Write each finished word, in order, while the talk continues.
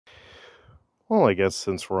Well, I guess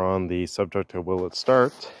since we're on the subject of will it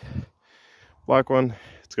start, black one,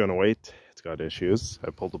 it's gonna wait. It's got issues. I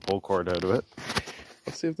pulled the pull cord out of it.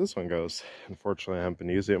 Let's see if this one goes. Unfortunately, I haven't been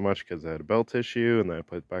using it much because I had a belt issue, and then I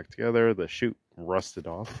put it back together. The chute rusted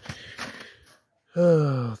off.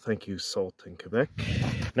 Oh, thank you, Salt in Quebec.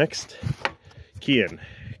 Next, Kian.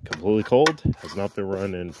 Completely cold. Has not been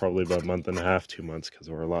run in probably about a month and a half, 2 months because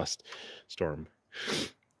of our last storm.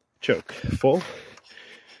 Choke. Full.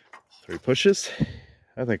 3 pushes.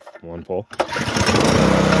 I think 1 pull.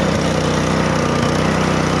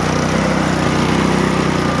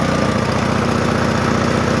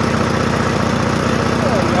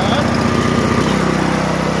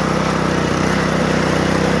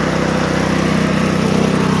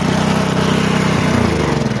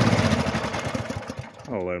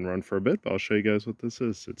 I'll let him run for a bit, but I'll show you guys what this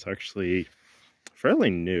is. It's actually fairly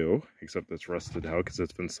new, except it's rusted out because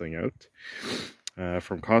it's been sitting out.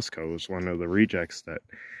 From Costco. It was one of the rejects that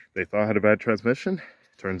they thought had a bad transmission.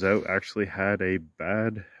 Turns out actually had a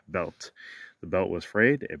bad belt. The belt was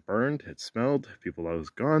frayed, it burned, it smelled, people thought it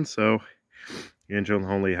was gone, so the engine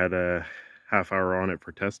only had a half hour on it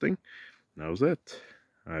for testing. That was it.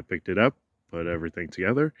 I picked it up, put everything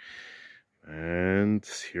together, and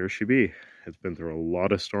here she be. It's been through a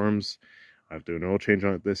lot of storms. I have to do an oil change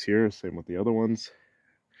on it this year, same with the other ones.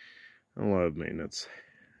 A lot of maintenance.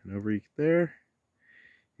 And over there,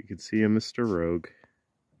 you can see a Mr. Rogue.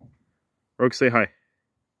 Rogue, say hi.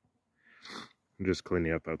 I'm just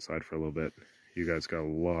cleaning up outside for a little bit. You guys got a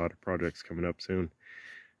lot of projects coming up soon.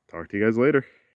 Talk to you guys later.